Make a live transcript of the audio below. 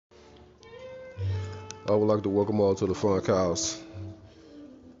I would like to welcome all to the Funk House.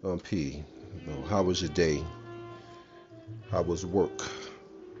 I'm P. How was your day? How was work?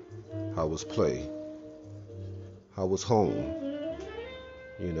 How was play? How was home?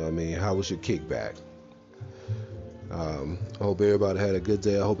 How was your kickback? I hope everybody had a good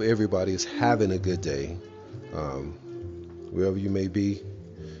day. I hope everybody is having a good day. Um, Wherever you may be,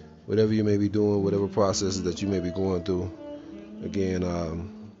 whatever you may be doing, whatever processes that you may be going through. Again,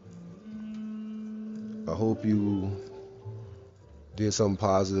 I hope you did something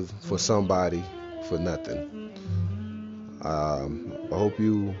positive for somebody for nothing. I hope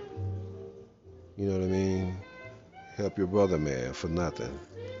you know what I mean, help your brother, man, for nothing.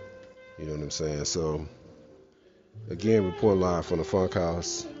 You know what I'm saying? So, again, report live from the Funk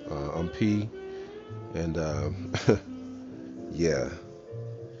House. I'm P, and yeah,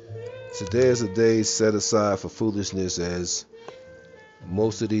 today is a day set aside for foolishness, as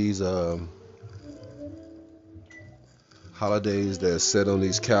most of these holidays that's set on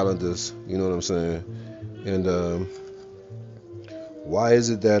these calendars. You know what I'm saying? And why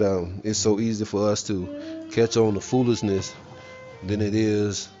is it that it's so easy for us to catch on to foolishness than it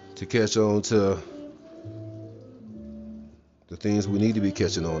is to catch on to the things we need to be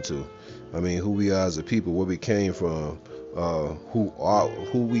catching on to? I mean, who we are as a people, where we came from,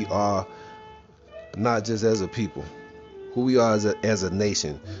 who we are, not just as a people, who we are as a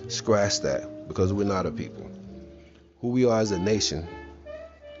nation. Scratch that, because we're not a people. Who we are as a nation.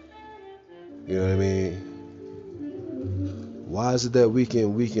 You know what I mean? Why is it that we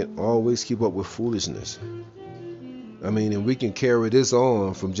can always keep up with foolishness? I mean, and we can carry this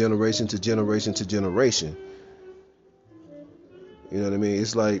on from generation to generation to generation. You know what I mean?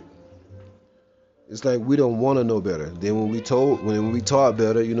 It's like we don't want to know better. Then when we taught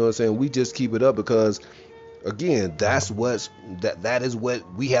better, you know what I'm saying, we just keep it up because, again, that is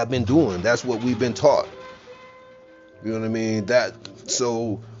what we have been doing. That's what we've been taught. You know what I mean?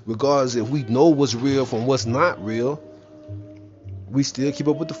 So regardless if we know what's real from what's not real, we still keep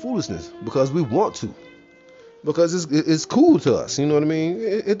up with the foolishness because we want to. Because it's cool to us. You know what I mean?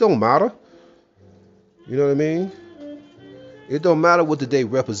 It don't matter. You know what I mean? It don't matter what the day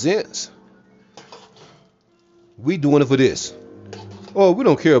represents. We doing it for this. Oh, we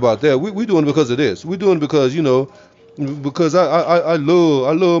don't care about that. We doing it because of this. We doing it because, because I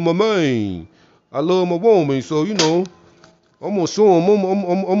love my man. I love my woman. So, I'm gonna show him.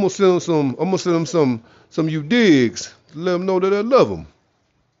 I'm gonna send him some. I'm gonna send him some you digs to let him know that I love him.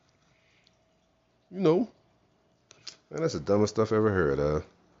 Man, that's the dumbest stuff I ever heard of.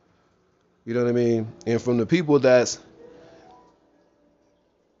 You know what I mean? And from the people that's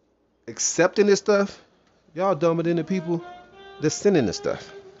accepting this stuff, y'all dumber than the people that's sending this stuff.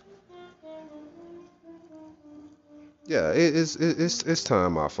 Yeah, it's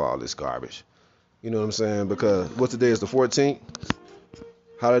time I follow this garbage. You know what I'm saying? Because what today is the 14th.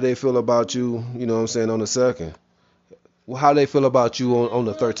 How do they feel about you? You know what I'm saying, on the 2nd? Well, how do they feel about you on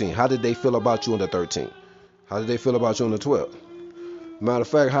the 13th? How did they feel about you on the 13th? How did they feel about you on the 12th? Matter of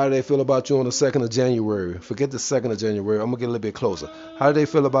fact, how do they feel about you on the 2nd of January? Forget the 2nd of January. I'm going to get a little bit closer. How do they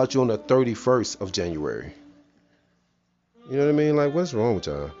feel about you on the 31st of January? You know what I mean? Like, what's wrong with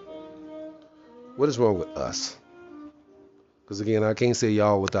y'all? What is wrong with us? Because, again, I can't say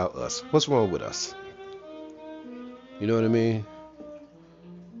y'all without us. What's wrong with us? You know what I mean?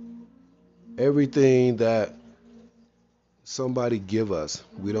 Everything that somebody give us,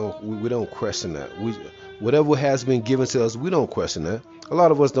 we don't question that. Whatever has been given to us, we don't question that. A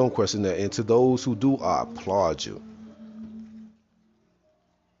lot of us don't question that. And to those who do, I applaud you.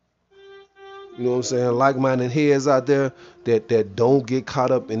 You know what I'm saying? Like-minded heads out there that don't get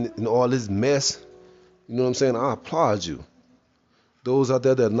caught up in all this mess. You know what I'm saying? I applaud you. Those out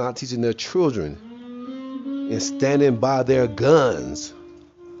there that are not teaching their children and standing by their guns,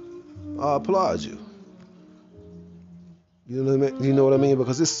 I applaud you. You know what I mean? You know what I mean?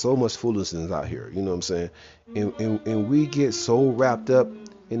 Because there's so much foolishness out here. You know what I'm saying? And we get so wrapped up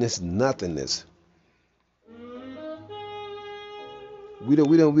in this nothingness. We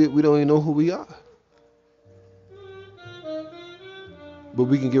don't even know who we are. But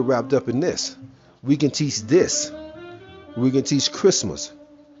we can get wrapped up in this. We can teach this. We can teach Christmas.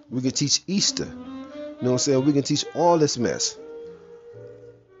 We can teach Easter. You know what I'm saying? We can teach all this mess.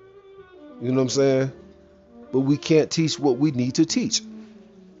 You know what I'm saying? But we can't teach what we need to teach.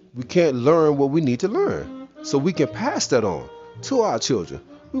 We can't learn what we need to learn. So we can pass that on to our children.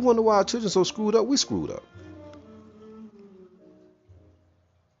 We wonder why our children so screwed up. We screwed up.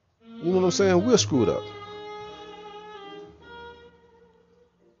 You know what I'm saying? We're screwed up.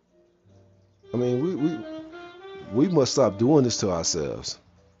 I mean, we must stop doing this to ourselves.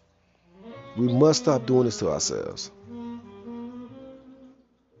 We must stop doing this to ourselves.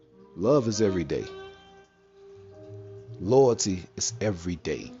 Love is every day. Loyalty is every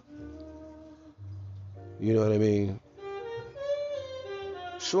day. You know what I mean?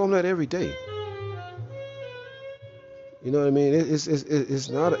 Show them that every day. You know what I mean? It's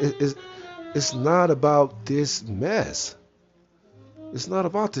not about this mess. It's not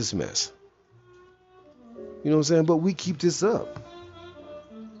about this mess. You know what I'm saying? But we keep this up.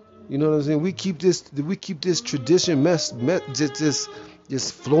 You know what I'm saying? We keep this tradition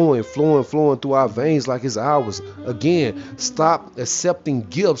just flowing through our veins like it's ours. Again, stop accepting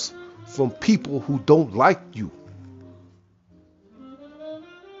gifts from people who don't like you.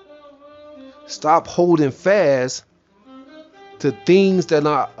 Stop holding fast to things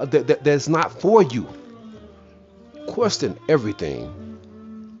that's not for you. Question everything.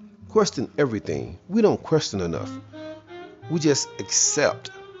 Question everything. We don't question enough. We just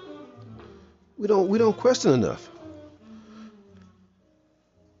accept. We don't question enough.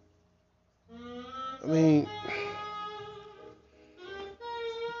 I mean,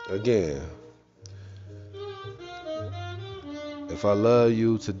 again, if I love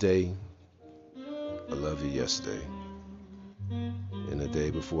you today, I love you yesterday, and the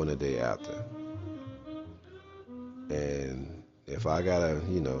day before and the day after. And if I gotta,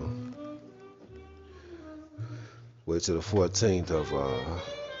 wait till the 14th of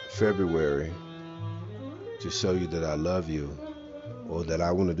February to show you that I love you or that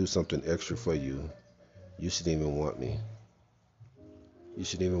I want to do something extra for you, you shouldn't even want me. You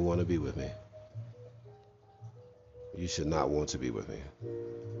shouldn't even want to be with me. You should not want to be with me.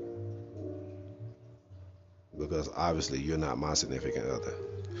 Because obviously you're not my significant other.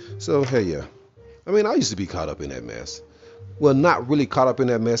 So, hey, yeah. I mean, I used to be caught up in that mess. Well, not really caught up in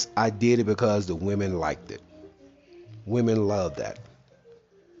that mess. I did it because the women liked it. Women loved that.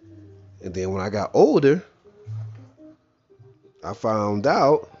 And then when I got older, I found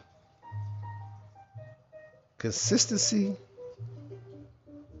out consistency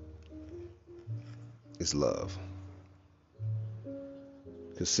is love.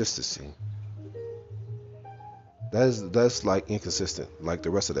 Consistency. That's like inconsistent, like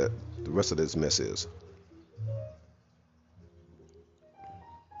the rest of this mess is.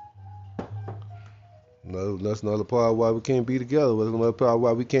 No, that's another part why we can't be together. That's another part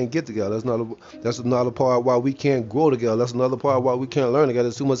why we can't get together. That's another part why we can't grow together. That's another part why we can't learn together.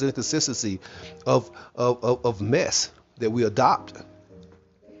 There's too much inconsistency of mess that we adopt.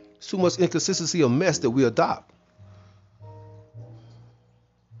 There's too much inconsistency of mess that we adopt.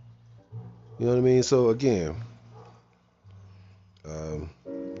 You know what I mean? So again,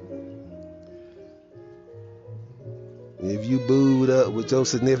 if you booed up with your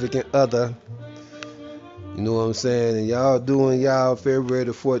significant other, you know what I'm saying, and y'all doing y'all February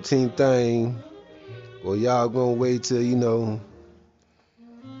the 14th thing, or y'all gonna wait till I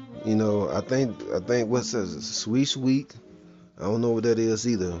think what's that, sweet week? I don't know what that is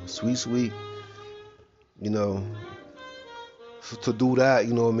either. Sweet, to do that,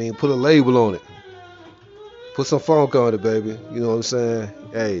 you know what I mean? Put a label on it. Put some funk on it, baby. You know what I'm saying?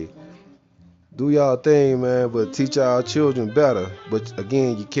 Hey, do y'all thing, man, but teach our children better. But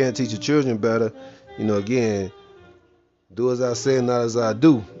again, you can't teach your children better. Again, do as I say, not as I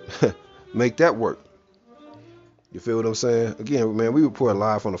do. Make that work. You feel what I'm saying? Again, man, we report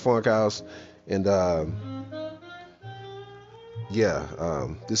live from the Funk House. And,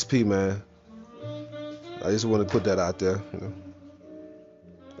 this P, man. I just want to put that out there.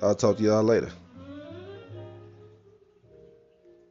 I'll talk to y'all later.